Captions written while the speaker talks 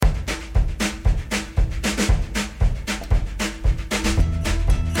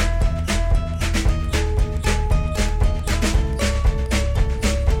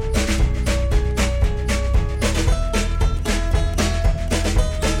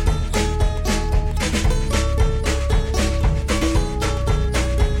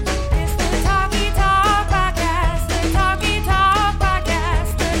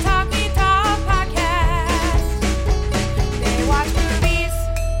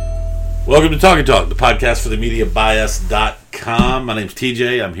Welcome to Talkie Talk, the podcast for the MediaBias.com. My name's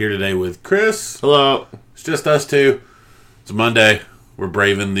TJ. I'm here today with Chris. Hello. It's just us two. It's Monday. We're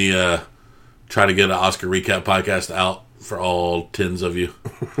braving the try to get an Oscar recap podcast out for all tens of you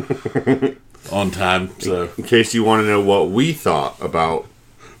on time. So, in case you want to know what we thought about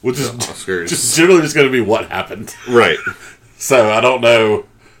which is Oscars, just generally just going to be what happened. Right. So I don't know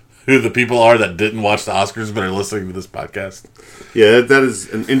who the people are that didn't watch the Oscars but are listening to this podcast. Yeah, that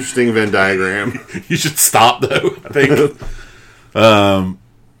is an interesting Venn diagram. You should stop, though, I think.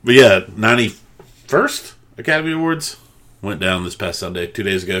 But yeah, 91st Academy Awards went down this past Sunday, 2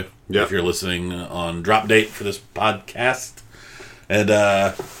 days ago. Yep. If you're listening on drop date for this podcast. And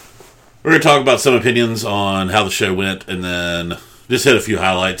we're going to talk about some opinions on how the show went and then just hit a few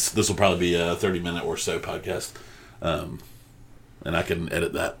highlights. This will probably be a 30-minute or so podcast. And I can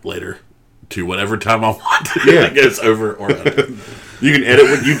edit that later to whatever time I want. Yeah. It goes over or under. You can edit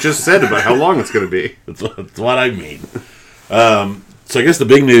what you just said about how long it's going to be. That's what I mean. So I guess the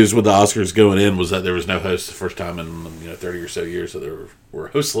big news with the Oscars going in was that there was no host the first time in 30 or so years that they were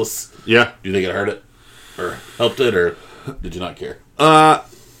hostless. Yeah. Do you think it hurt it? Or helped it? Or did you not care?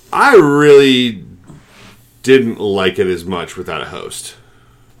 I really didn't like it as much without a host.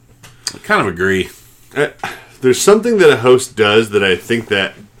 I kind of agree. There's something that a host does that I think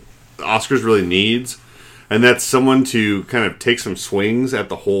that the Oscars really needs, and that's someone to kind of take some swings at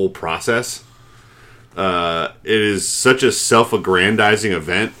the whole process. It is such a self-aggrandizing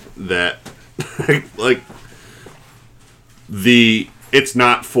event that, like, the "it's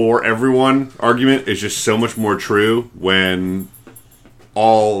not for everyone" argument is just so much more true when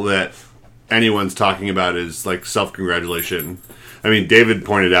all that anyone's talking about is, like, self-congratulation. I mean, David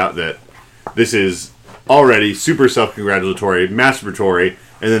pointed out that this is already super self-congratulatory, masturbatory,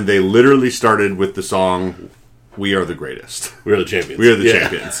 and then they literally started with the song "We Are the Greatest." We are the champions. We are the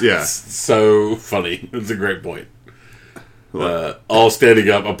champions, yeah. It's so funny. It's a great point. All standing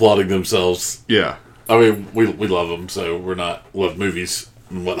up, applauding themselves. Yeah. I mean, we love them, so we're not love movies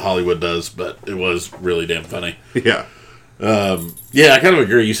and what Hollywood does, but it was really damn funny. Yeah. Yeah, I kind of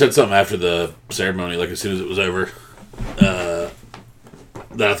agree. You said something after the ceremony, like as soon as it was over, that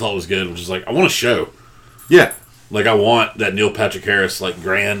I thought was good, which is like, I want a show. Yeah. Like, I want that Neil Patrick Harris, like,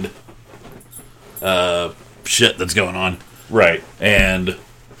 grand shit that's going on. Right. And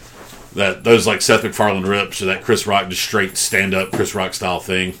that those, like, Seth MacFarlane rips or that Chris Rock just straight stand-up Chris Rock style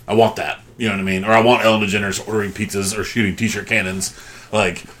thing. I want that. You know what I mean? Or I want Ellen DeGeneres ordering pizzas or shooting t-shirt cannons.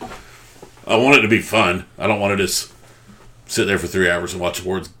 Like, I want it to be fun. I don't want to just sit there for 3 hours and watch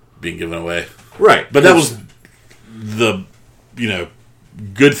awards being given away. Right. But that was the,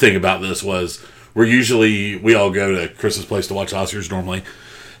 good thing about this was we all go to Chris's place to watch Oscars normally,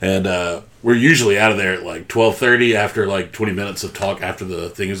 and we're usually out of there at like 12:30 after like 20 minutes of talk after the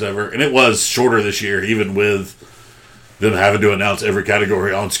thing is over. And it was shorter this year, even with them having to announce every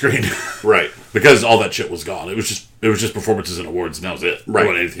category on screen. Right. Because all that shit was gone. It was just performances and awards, and that was it. Right.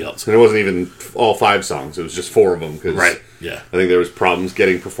 There wasn't anything else. And it wasn't even all 5 songs. It was just 4 of them. Cause right. Yeah. I think there was problems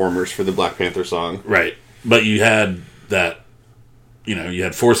getting performers for the Black Panther song. Right. But you had that, you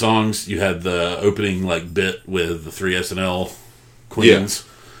had 4 songs. You had the opening like bit with the 3 SNL queens.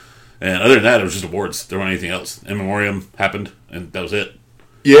 Yeah. And other than that, it was just awards. There wasn't anything else. In Memoriam happened, and that was it.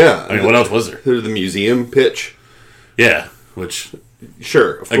 Yeah. I mean, what else was there? The museum pitch. Yeah, which...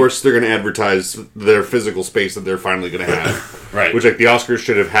 Sure, of course they're going to advertise their physical space that they're finally going to have. Right. Which, like, the Oscars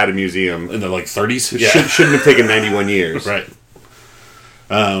should have had a museum. In the, 30s? Yeah. Shouldn't have taken 91 years. Right.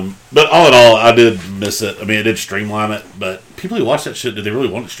 But all in all, I did miss it. I mean, it did streamline it, but people who watch that shit, did they really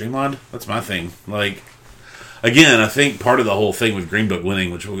want it streamlined? That's my thing. Like, again, I think part of the whole thing with Green Book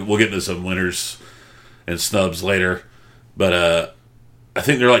winning, which we'll get into some winners and snubs later, but I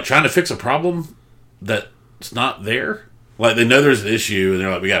think they're, like, trying to fix a problem that's not there. Like, they know there's an issue, and they're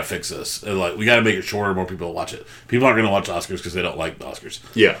like, we gotta fix this. They're like, we gotta make it shorter, more people will watch it. People aren't gonna watch the Oscars because they don't like the Oscars.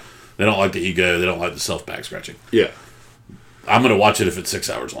 Yeah. They don't like the ego, they don't like the self-back scratching. Yeah. I'm gonna watch it if it's 6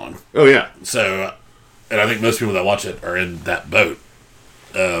 hours long. Oh, yeah. So, and I think most people that watch it are in that boat.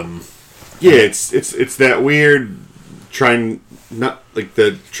 Yeah, it's that weird trying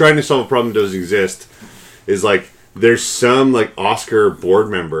to solve a problem that doesn't exist is like, there's some, like, Oscar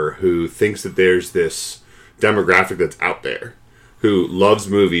board member who thinks that there's this demographic that's out there who loves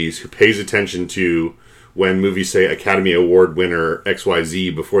movies, who pays attention to when movies say Academy Award winner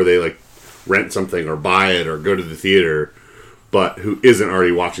XYZ before they, like, rent something or buy it or go to the theater, but who isn't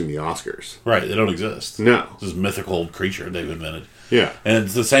already watching the Oscars. Right, they don't exist. No. This mythical creature they've invented. Yeah. And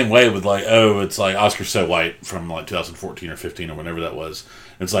it's the same way with, like, it's like Oscar So White from, like, 2014 or 15 or whenever that was.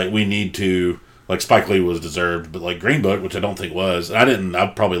 It's like, we need to Like Spike Lee was deserved, but like Green Book, which I don't think was, and I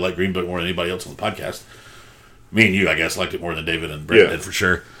probably like Green Book more than anybody else on the podcast. Me and you, I guess, liked it more than David and Brett did for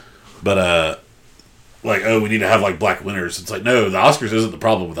sure. But like, we need to have like black winners. It's like, no, the Oscars isn't the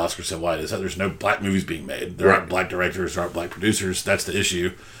problem with Oscars So White. Is that there's no black movies being made. There aren't black directors, there aren't black producers. That's the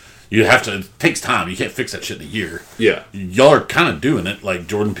issue. You have to. It takes time. You can't fix that shit in a year. Yeah, y'all are kind of doing it. Like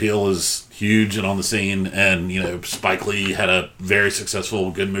Jordan Peele is huge and on the scene, and Spike Lee had a very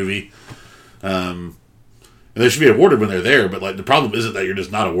successful, good movie. And they should be awarded when they're there. But like the problem isn't that you're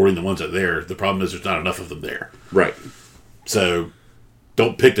just not awarding the ones that are there. The problem is there's not enough of them there. Right. So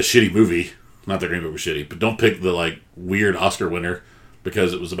don't pick the shitty movie. Not that Green Book was shitty, but don't pick the like weird Oscar winner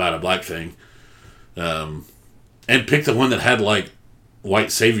because it was about a black thing. And pick the one that had like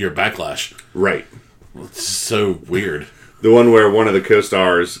white savior backlash. Right. It's so weird. The one where one of the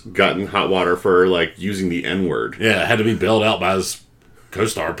co-stars got in hot water for like using the N-word. Yeah, had to be bailed out by his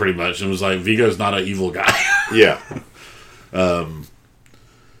co-star pretty much, and was like, Vigo's not an evil guy. Yeah.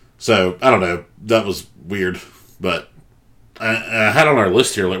 So I don't know. That was weird, but I had on our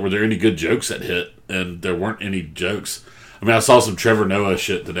list here, like, were there any good jokes that hit? And there weren't any jokes. I mean, I saw some Trevor Noah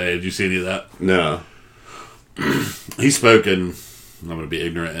shit today. Did you see any of that? No. He spoke in, I'm going to be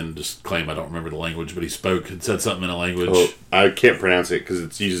ignorant and just claim I don't remember the language, but he spoke and said something in a language. Oh, I can't pronounce it because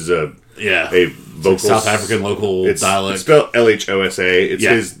it uses a vocal, like South African local dialect. It's spelled LHOSA. It's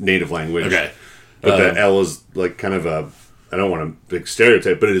Yeah. his native language. Okay. But the L is like kind of a, I don't want to big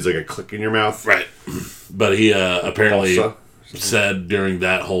stereotype, but it is like a click in your mouth. Right. But he apparently Salsa. said during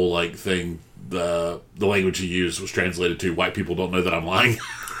that whole like thing, the language he used was translated to "white people don't know that I'm lying,"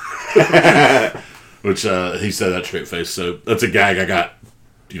 which he said that straight face. So that's a gag I got,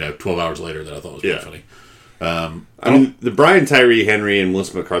 12 hours later that I thought was pretty funny. I mean, the Brian Tyree Henry and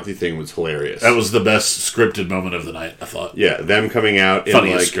Melissa McCarthy thing was hilarious. That was the best scripted moment of the night, I thought. Yeah, them coming out in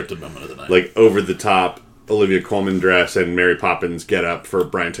Funniest scripted moment of the night. like over the top Olivia Colman dress and Mary Poppins get up for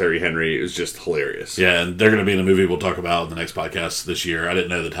Brian Tyree Henry. It was just hilarious. Yeah, and they're going to be in a movie we'll talk about in the next podcast this year. I didn't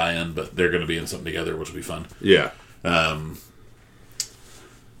know the tie-in, but they're going to be in something together, which will be fun. Yeah.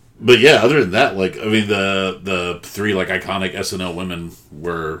 But yeah, other than that, like, I mean, the three like iconic SNL women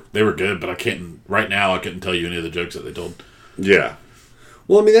were good, but I couldn't tell you any of the jokes that they told. Yeah.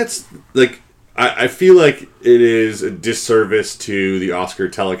 Well, I mean, that's like, I feel like it is a disservice to the Oscar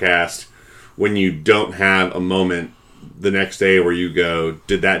telecast when you don't have a moment the next day where you go,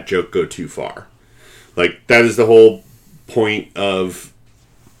 did that joke go too far? Like, that is the whole point of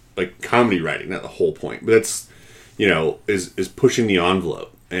like comedy writing, not the whole point, but that's, is pushing the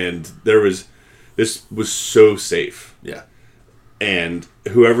envelope. And this was so safe. Yeah. And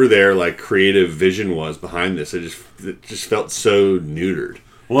whoever their like creative vision was behind this, it just felt so neutered.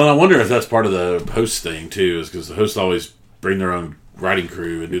 Well, and I wonder if that's part of the host thing too, is because the hosts always bring their own writing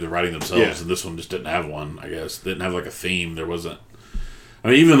crew and do the writing themselves, and this one just didn't have one. I guess didn't have like a theme. There wasn't. I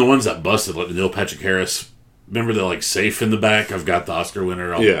mean, even the ones that busted, like Neil Patrick Harris. Remember the like safe in the back? I've got the Oscar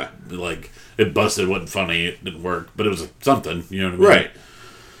winner. Like it busted. Wasn't funny. It didn't work, but it was something. You know what I mean? Right.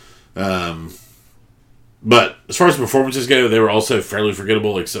 But as far as performances go, they were also fairly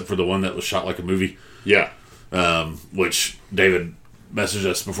forgettable, except for the one that was shot like a movie. Yeah. Which David messaged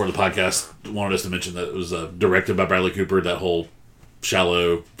us before the podcast, wanted us to mention that it was directed by Bradley Cooper. That whole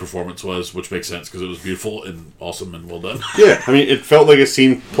shallow performance was, which makes sense because it was beautiful and awesome and well done. Yeah, I mean, it felt like a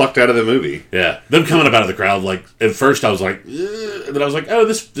scene plucked out of the movie. Yeah, them coming up out of the crowd, like at first I was like, and then I was like, oh,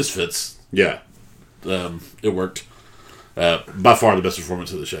 this fits. Yeah, it worked. By far the best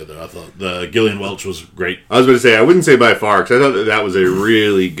performance of the show, though. I thought the Gillian Welch was great. I was about to say, I wouldn't say by far, because I thought that was a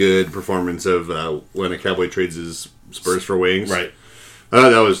really good performance of when a cowboy trades his spurs for wings. Right. I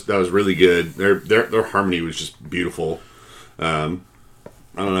thought that was really good. Their harmony was just beautiful. I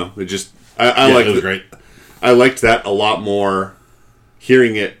don't know. It just It was great. I liked that a lot more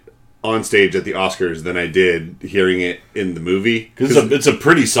hearing it on stage at the Oscars than I did hearing it in the movie. Because it's a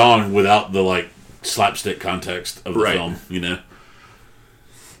pretty song without the like slapstick context of the film,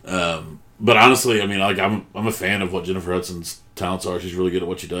 But honestly, I mean, like I'm a fan of what Jennifer Hudson's talents are. She's really good at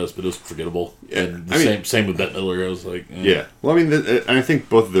what she does, but it was forgettable. Yeah, and same with Bette Midler. I was like, yeah. Well, I mean, I think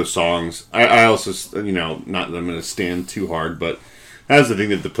both of those songs. I also, not that I'm going to stand too hard, but that's the thing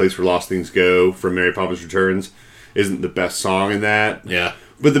that "The Place Where Lost Things Go" from Mary Poppins Returns isn't the best song in that. Yeah.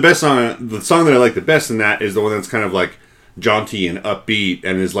 But the song that I like the best in that is the one that's kind of like jaunty and upbeat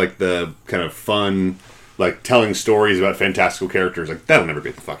and is like the kind of fun, like telling stories about fantastical characters. Like that'll never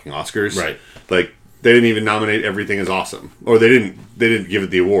get the fucking Oscars, right? Like they didn't even nominate Everything Is Awesome, or they didn't give it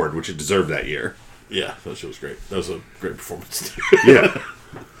the award, which it deserved that year. Yeah, that shit was great. That was a great performance. Yeah.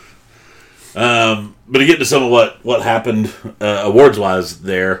 But to get to some of what happened awards wise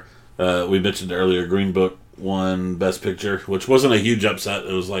there, We mentioned earlier Green Book won Best Picture, which wasn't a huge upset.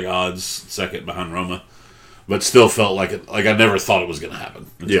 It was like odds second behind Roma, but still felt like it. Like I never thought it was going to happen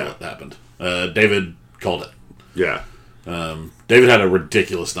until it happened. David called it. Yeah. David had a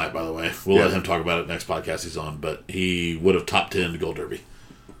ridiculous night, by the way. We'll let him talk about it next podcast he's on, but he would have top 10 Gold Derby.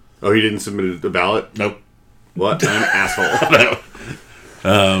 Oh, he didn't submit the ballot? Nope. What? I'm an asshole.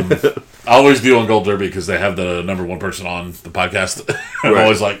 I always do on Gold Derby because they have the number one person on the podcast. I'm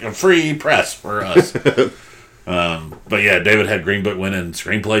always like, a free press for us. But yeah, David had Green Book win in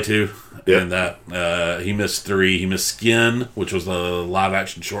screenplay too. Yep. And that he missed 3. He missed Skin, which was the live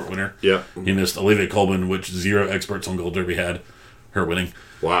action short winner. Yep. He missed Olivia Colman, which 0 experts on Gold Derby had her winning.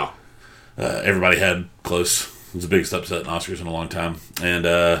 Wow. Everybody had close. It was the biggest upset in Oscars in a long time. And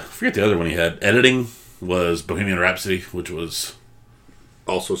I forget the other one he had. Editing was Bohemian Rhapsody, which was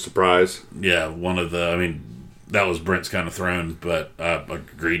also a surprise. Yeah, one of the. I mean, that was Brent's kind of throne, but I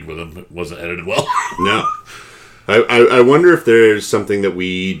agreed with him. It wasn't edited well. No. I wonder if there's something that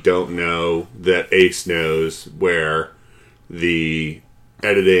we don't know that Ace knows, where the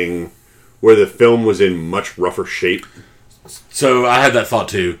editing, where the film was in much rougher shape. So I had that thought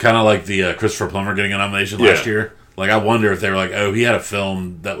too, kind of like the Christopher Plummer getting a nomination last year. Like I wonder if they were like, oh, he had a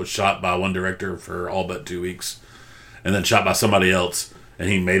film that was shot by one director for all but 2 weeks, and then shot by somebody else, and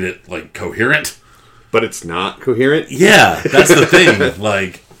he made it like coherent. But it's not coherent. Yeah, that's the thing.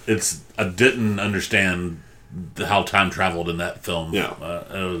 Like I didn't understand how time traveled in that film. Yeah,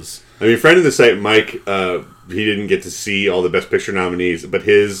 it was. I mean, friend of the site, Mike, he didn't get to see all the Best Picture nominees, but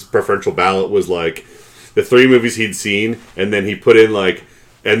his preferential ballot was like the 3 movies he'd seen, and then he put in like,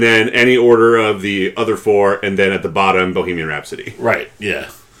 and then any order of the other 4, and then at the bottom, Bohemian Rhapsody. Right. Yeah.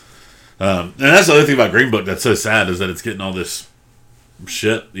 And that's the other thing about Green Book that's so sad is that it's getting all this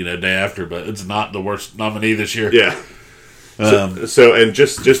shit, day after, but it's not the worst nominee this year. Yeah. So and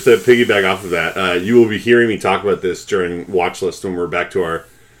just to piggyback off of that, you will be hearing me talk about this during Watch List when we're back to our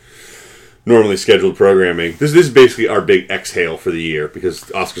normally scheduled programming. This is basically our big exhale for the year because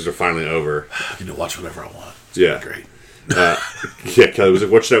Oscars are finally over. I get to watch whatever I want. It's great. Yeah, Kelly was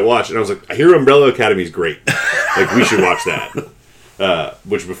like, "What should I watch?" And I was like, "I hear Umbrella Academy is great. Like, we should watch that."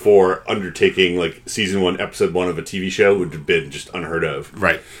 Which before undertaking like season 1, episode 1 of a TV show would have been just unheard of.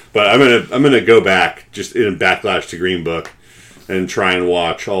 Right. But I'm gonna go back just in backlash to Green Book and try and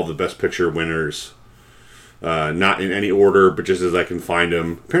watch all the Best Picture winners. Not in any order, but just as I can find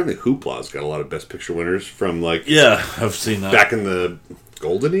them. Apparently Hoopla's got a lot of Best Picture winners from like... Yeah, I've seen that. Back in the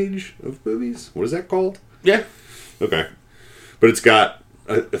golden age of movies? What is that called? Yeah. Okay. But it's got...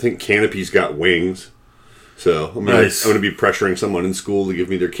 I think Canopy's got wings. So I'm gonna be pressuring someone in school to give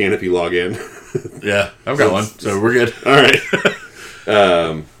me their Canopy login. Yeah, I've got one, so we're good. All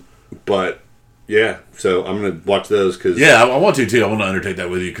right. But... Yeah, so I'm going to watch those because... Yeah, I want to, too. I want to undertake that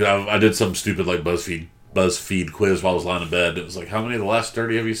with you because I did some stupid, like, BuzzFeed quiz while I was lying in bed. It was like, how many of the last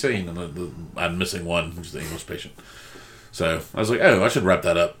 30 have you seen? And I'm missing one, which is the English Patient. So I was like, oh, I should wrap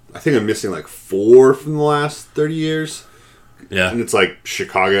that up. I think I'm missing, like, 4 from the last 30 years. Yeah. And it's, like,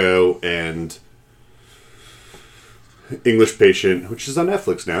 Chicago and English Patient, which is on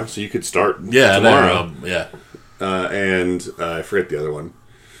Netflix now, so you could start tomorrow. And I forget the other one.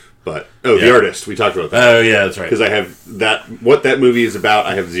 But The Artist, we talked about that. Oh yeah, that's right. Because I have what that movie is about.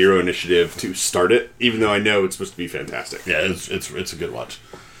 I have zero initiative to start it, even though I know it's supposed to be fantastic. Yeah, it's a good watch.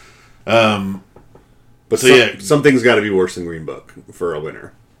 But something's got to be worse than Green Book for a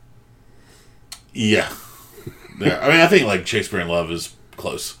winner. Yeah. I mean, I think like Shakespeare in Love is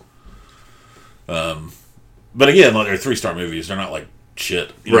close. But again, like, they're 3-star movies. They're not like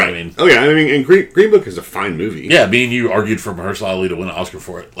shit. You know what I mean? Oh, yeah. I mean, and Green Book is a fine movie. Yeah, me and you argued for Mahershala Ali to win an Oscar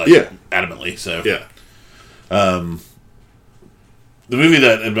for it. Like, adamantly. So, yeah. The movie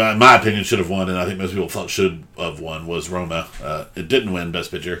that, in my opinion, should have won, and I think most people thought should have won, was Roma. It didn't win Best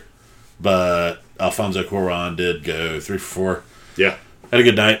Picture, but Alfonso Cuarón did go 3 for 4. Yeah. Had a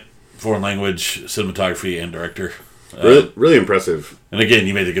good night. Foreign language, cinematography, and director. Really impressive. And again,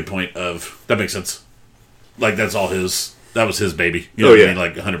 you made a good point of, that makes sense. Like, that's all his... That was his baby. You know what I mean?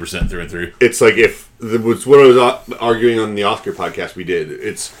 Like 100% through and through. It's like it's what I was arguing on the Oscar podcast we did.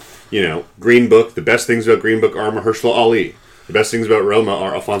 It's, Green Book. The best things about Green Book are Mahershala Ali. The best things about Roma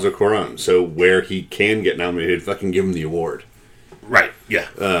are Alfonso Cuarón. So where he can get nominated, fucking give him the award. Right, yeah.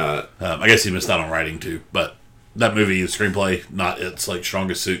 I guess he missed out on writing too. But that movie, the screenplay, not its like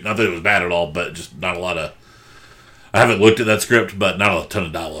strongest suit. Not that it was bad at all, but just not a lot of... I haven't looked at that script, but not a ton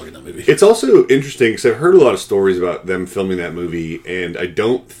of dialogue in that movie. It's also interesting because I've heard a lot of stories about them filming that movie, and I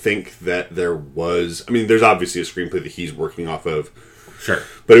don't think that there was... I mean, there's obviously a screenplay that he's working off of. Sure.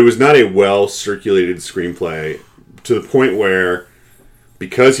 But it was not a well-circulated screenplay to the point where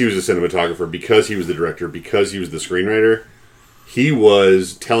because he was a cinematographer, because he was the director, because he was the screenwriter, he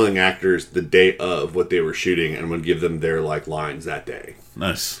was telling actors the day of what they were shooting and would give them their like lines that day.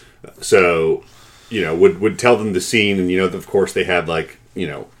 Nice. So, would tell them the scene, and of course they had like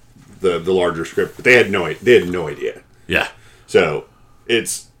the larger script, but they had no idea. Yeah. So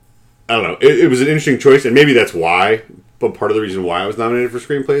it's I don't know. It was an interesting choice, and maybe that's why. But part of the reason why I was nominated for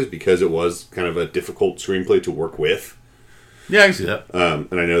screenplay is because it was kind of a difficult screenplay to work with. Yeah, I can see that.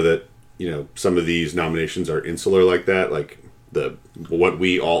 And I know that some of these nominations are insular like that, like what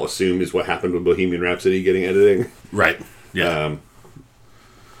we all assume is what happened with Bohemian Rhapsody getting editing. Right. Yeah.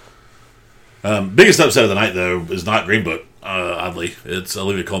 Biggest upset of the night, though, is not Green Book. Oddly, it's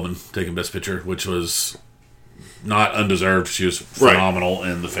Olivia Colman taking Best Picture, which was not undeserved. She was phenomenal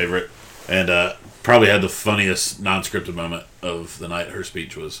in The Favorite, and probably had the funniest non-scripted moment of the night. Her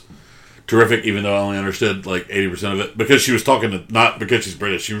speech was terrific, even though I only understood like 80% of it because she was talking not because she's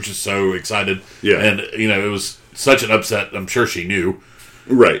British. She was just so excited. Yeah, and it was such an upset. I'm sure she knew,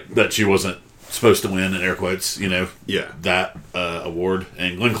 right, that she wasn't supposed to win, in air quotes. That award.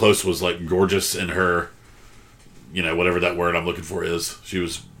 And Glenn Close was like gorgeous in her. Whatever that word I'm looking for is. She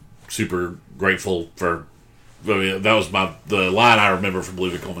was super grateful for. I mean, that was the line I remember from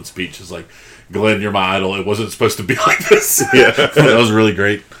Olivia Colman's speech is like, "Glenn, you're my idol. It wasn't supposed to be like this." Yeah, that was really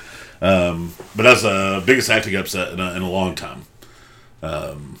great. But that's the biggest acting upset in a long time.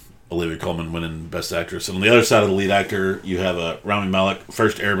 Olivia Colman winning Best Actress, and on the other side of the lead actor, you have Rami Malek,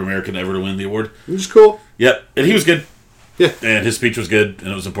 first Arab American ever to win the award. Which is cool. Yep, and he was good. Yeah, and his speech was good, and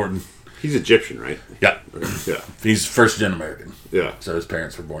it was important. He's Egyptian, right? Yeah. Okay. Yeah. He's first gen American. Yeah. So his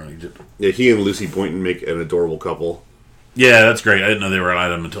parents were born in Egypt. Yeah, he and Lucy Boynton make an adorable couple. Yeah, that's great. I didn't know they were an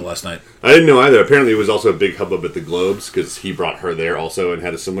item until last night. I didn't know either. Apparently it was also a big hubbub at the Globes because he brought her there also and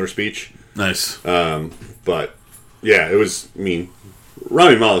had a similar speech. Nice. But, yeah, it was,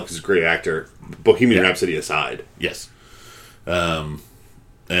 Rami Malek is a great actor, Bohemian Rhapsody aside. Yes. And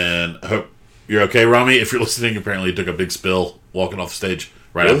I hope you're okay, Rami. If you're listening, apparently he took a big spill walking off the stage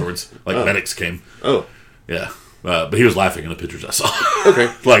right afterwards. Medics came. Oh. Yeah. But he was laughing in the pictures I saw. Okay.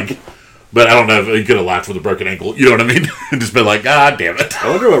 But I don't know if he could have laughed with a broken ankle. You know what I mean? And just been like, God damn it. I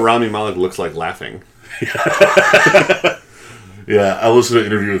wonder what Rami Malek looks like laughing. Yeah, I listened to an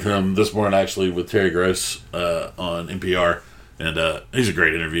interview with him this morning, actually, with Terry Gross on NPR. And he's a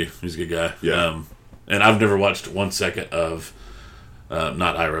great interview. He's a good guy. Yeah. And I've never watched 1 second of,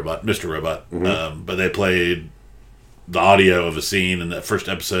 not iRobot, Mr. Robot. Mm-hmm. But they played the audio of a scene in that first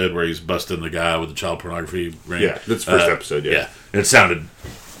episode where he's busting the guy with the child pornography ring. Yeah, that's the first episode, yeah. And it sounded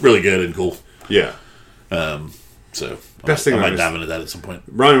really good and cool. Yeah. So best I might dive into that at some point.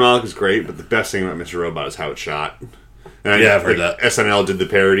 Rami Malek is great, but the best thing about Mr. Robot is how it's shot. And I've heard that. SNL did the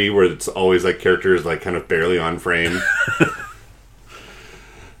parody where it's always like characters like kind of barely on frame.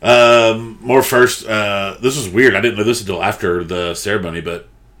 More first, this was weird. I didn't know this until after the ceremony, but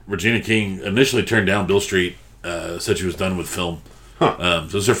Regina King initially turned down Bill Street, said she was done with film. Huh.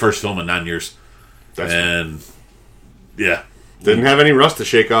 So this is her first film in 9 years. Yeah. Didn't have any rust to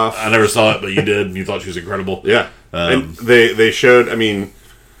shake off. I never saw it, but you did, and you thought she was incredible. Yeah. And they showed,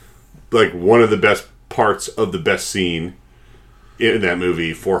 like one of the best parts of the best scene in that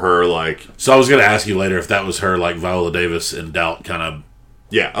movie for her, like... So I was going to ask you later if that was her, like, Viola Davis in Doubt kind of...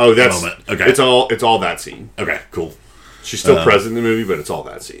 Yeah. Oh, that's... moment. Okay. It's all that scene. Okay, cool. She's still present in the movie, but it's all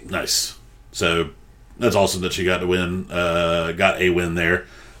that scene. Nice. So, that's awesome that she got to win, got a win there.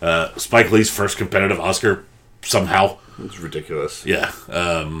 Spike Lee's first competitive Oscar, somehow. It's ridiculous. Yeah.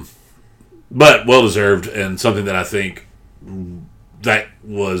 But well-deserved, and something that I think that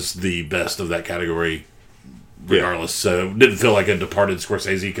was the best of that category, regardless. Yeah. So, it didn't feel like a Departed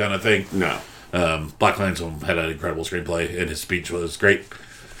Scorsese kind of thing. No. Black Klansman had an incredible screenplay, and his speech was great.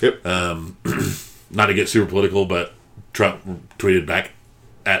 Yep. Not to get super political, but Trump tweeted back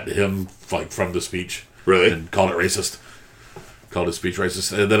at him, like, from the speech. Really? And called it racist. Called his speech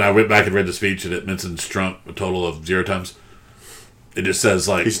racist. And then I went back and read the speech, and it mentions Trump a total of 0 times. It just says,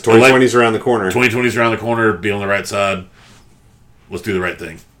 like... 2020's around the corner. 2020's around the corner, be on the right side. Let's do the right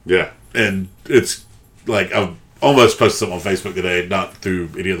thing. Yeah. And it's, like, I've almost posted something on Facebook today, not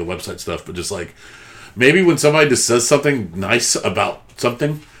through any of the website stuff, but just, like, maybe when somebody just says something nice about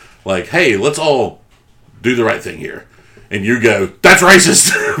something, like, hey, let's all do the right thing here. And you go, that's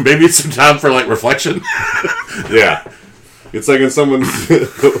racist! Maybe it's some time for, like, reflection. Yeah. It's like when someone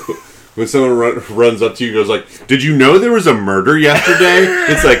runs up to you and goes like, did you know there was a murder yesterday?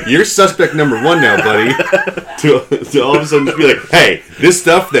 It's like, you're suspect number 1 now, buddy. To all of a sudden just be like, hey, this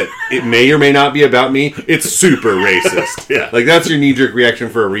stuff that it may or may not be about me, it's super racist. Yeah. Like, that's your knee-jerk reaction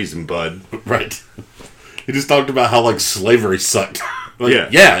for a reason, bud. Right. He just talked about how, like, slavery sucked.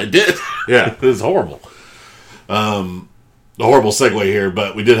 Like, yeah, it did. Yeah. It was horrible. A horrible segue here,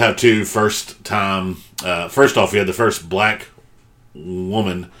 but we did have two first time. First off, we had the first black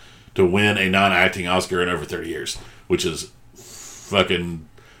woman to win a non-acting Oscar in over 30 years, which is fucking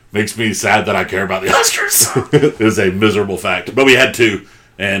makes me sad that I care about the Oscars. It is a miserable fact. But we had two,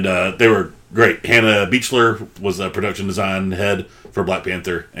 and they were great. Hannah Beachler was the production design head for Black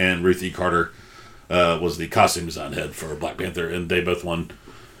Panther, and Ruth E. Carter was the costume design head for Black Panther, and they both won.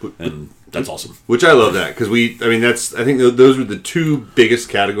 And that's awesome. Which I love that, because I think those were the two biggest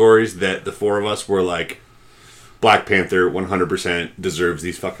categories that the four of us were like, Black Panther 100% deserves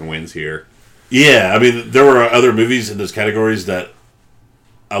these fucking wins here. Yeah, I mean, there were other movies in those categories that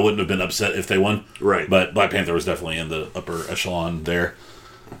I wouldn't have been upset if they won. Right. But Black Panther was definitely in the upper echelon there.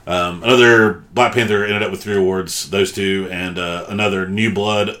 Another Black Panther ended up with 3 awards, those two, and another New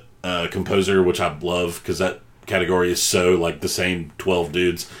Blood composer, which I love, because that category is so like the same 12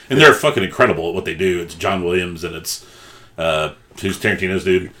 dudes. And they're fucking incredible at what they do. It's John Williams, and it's... who's Tarantino's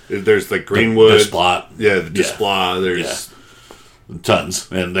dude? There's like Greenwood. Desplat. Yeah, the Desplat. There's tons,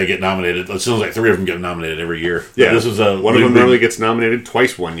 and they get nominated. It sounds like 3 of them get nominated every year. Yeah, but this was one of them normally gets nominated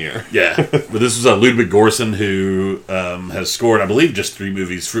twice one year. Yeah, but this was Ludwig Göransson, who has scored, I believe, just 3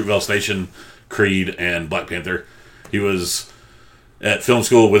 movies: Fruitvale Station, Creed, and Black Panther. He was at film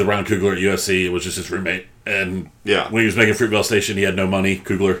school with Ryan Coogler at USC. It was just his roommate, and when he was making Fruitvale Station, he had no money,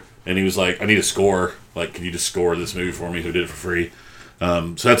 Coogler, and he was like, "I need a score. Like, can you just score this movie for me?" Who did it for free?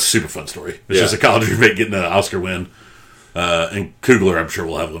 So that's a super fun story. It's just a college roommate getting an Oscar win. And Coogler, I'm sure,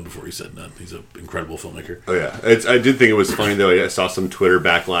 will have one before he's said none. He's an incredible filmmaker. Oh, yeah. I did think it was funny, though. I saw some Twitter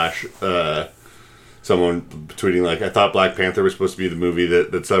backlash. Someone tweeting, like, I thought Black Panther was supposed to be the movie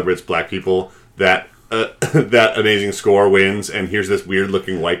that celebrates black people. That amazing score wins, and here's this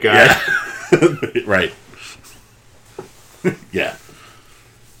weird-looking white guy. Yeah. Right. Yeah.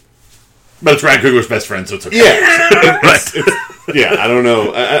 But it's Ryan Coogler's best friend, so it's okay. Yeah. I don't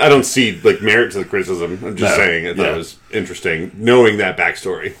know. I don't see like merit to the criticism. I'm just saying I thought it was interesting knowing that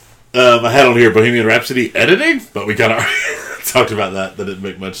backstory. I had on here Bohemian Rhapsody editing, but we kind of talked about that. That didn't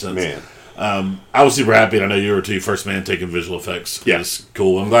make much sense. Man, I was super happy, and I know you were too. First Man taking visual effects. Yeah, it's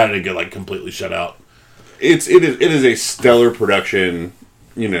cool. I'm glad I didn't get like completely shut out. It is a stellar production.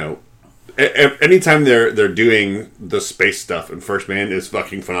 You know, anytime they're doing the space stuff, and First Man is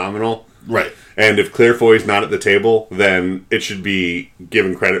fucking phenomenal. Right. And if Claire Foy's not at the table, then it should be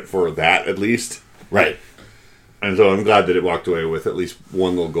given credit for that, at least. Right. And so I'm glad that it walked away with at least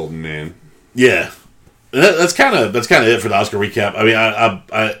one little golden man. Yeah. That's kind of it for the Oscar recap. I mean,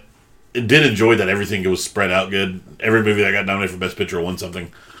 I did enjoy that everything was spread out good. Every movie that got nominated for Best Picture won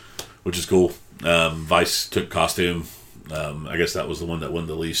something, which is cool. Vice took costume. I guess that was the one that won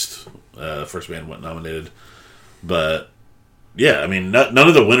the least. First Man went nominated. But... yeah, I mean, none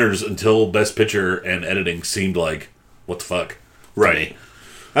of the winners until Best Picture and editing seemed like, what the fuck? Right.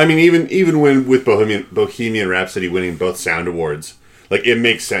 I mean, even when with Bohemian Rhapsody winning both sound awards, like, it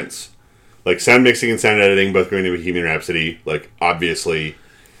makes sense. Like, sound mixing and sound editing both going to Bohemian Rhapsody, like, obviously.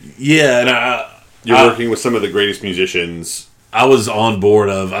 Yeah, and you're working with some of the greatest musicians. I was on board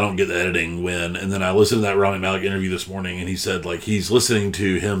of, I don't get the editing win, and then I listened to that Rami Malek interview this morning, and he said, like, he's listening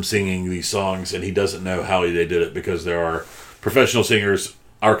to him singing these songs, and he doesn't know how they did it, because there are professional singers,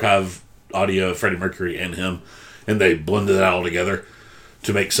 archive audio of Freddie Mercury and him, and they blended that all together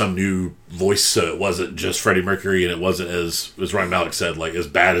to make some new voice, so it wasn't just Freddie Mercury, and it wasn't, as Ryan Malick said, like, as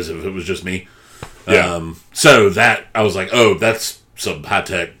bad as if it was just me. Yeah. So that, I was like, oh, that's some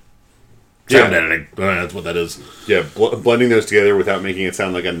high-tech sound editing. That's what that is. Yeah, blending those together without making it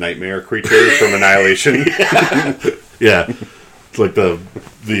sound like a nightmare creature from Annihilation. Yeah. It's like the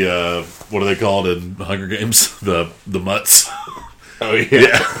what are they called in Hunger Games? The mutts. Oh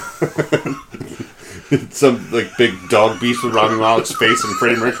yeah. Some like big dog beast with Rami Malek's face and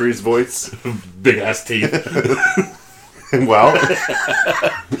Freddie Mercury's voice. Big ass teeth. Well.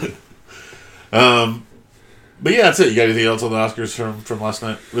 But yeah, that's it. You got anything else on the Oscars from last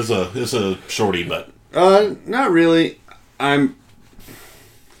night? It's a shorty, but not really. I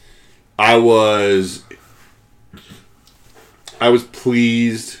was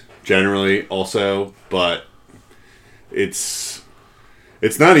pleased generally also, but it's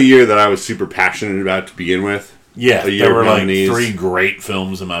not a year that I was super passionate about to begin with. Yeah, there were like 3 great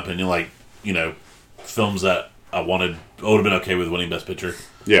films in my opinion, like, you know, films that I would have been okay with winning Best Picture.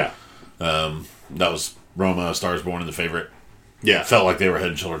 Yeah. That was Roma, A Star Is Born, and The Favorite. Yeah. Felt like they were head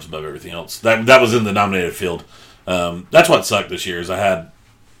and shoulders above everything else. That was in the nominated field. That's what sucked this year, is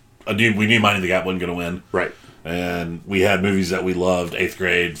we knew Minding the Gap wasn't going to win. Right. And we had movies that we loved, 8th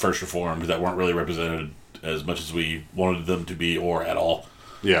Grade, First Reformed, that weren't really represented as much as we wanted them to be or at all.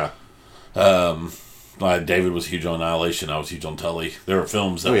 Yeah. David was huge on Annihilation. I was huge on Tully. There were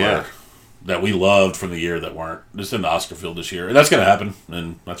films that that we loved from the year that weren't just in the Oscar field this year, and that's going to happen,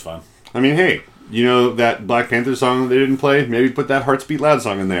 and that's fine. I mean, hey, you know that Black Panther song they didn't play? Maybe put that Hearts Beat Loud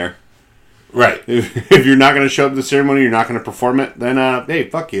song in there. Right. If you're not going to show up to the ceremony, you're not going to perform it, then, hey,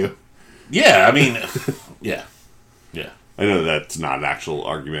 fuck you. Yeah, I mean, yeah. I know that's not an actual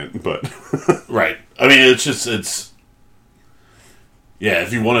argument, but... Right. I mean, it's... Yeah,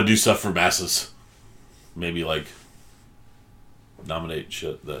 if you want to do stuff for masses, maybe, like, nominate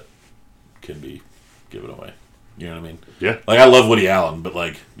shit that can be given away. You know what I mean? Yeah. Like, I love Woody Allen, but,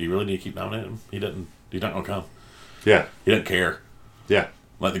 like, do you really need to keep nominating him? He's not going to come. Yeah. He doesn't care. Yeah.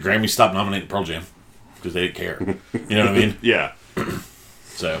 Like, the Grammys stopped nominating Pearl Jam because they didn't care. You know what I mean? Yeah.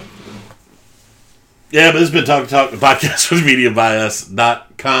 So... Yeah, but this has been Talk, the podcast with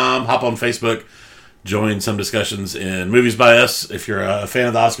MediaByUs.com. Hop on Facebook, join some discussions in Movies by Us. If you're a fan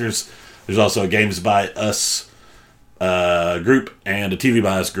of the Oscars, there's also a Games by Us group and a TV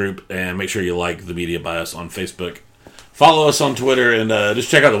by Us group. And make sure you like the Media by Us on Facebook. Follow us on Twitter and just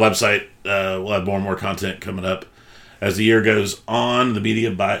check out the website. We'll have more and more content coming up as the year goes on.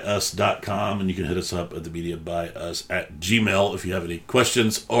 TheMediaByUs.com, and you can hit us up at TheMediaByUs@gmail if you have any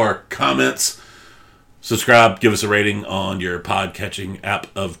questions or comments. Subscribe, give us a rating on your pod-catching app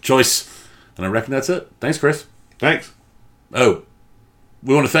of choice. And I reckon that's it. Thanks, Chris. Thanks. Oh,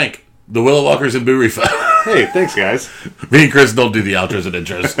 we want to thank the Willow Walkers and Boo Reefa. Hey, thanks, guys. Me and Chris don't do the outros and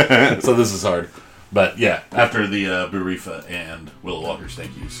intros, so this is hard. But yeah, after the Boo Reefa and Willow Walkers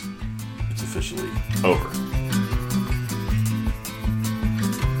thank yous, it's officially over.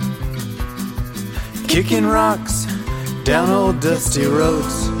 Kicking rocks down old dusty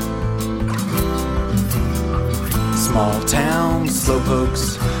roads, small town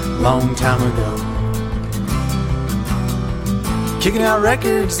slowpokes, long time ago. Kicking out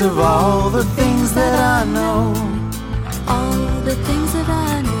records of all the things that I know. All the things that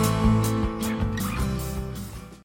I know.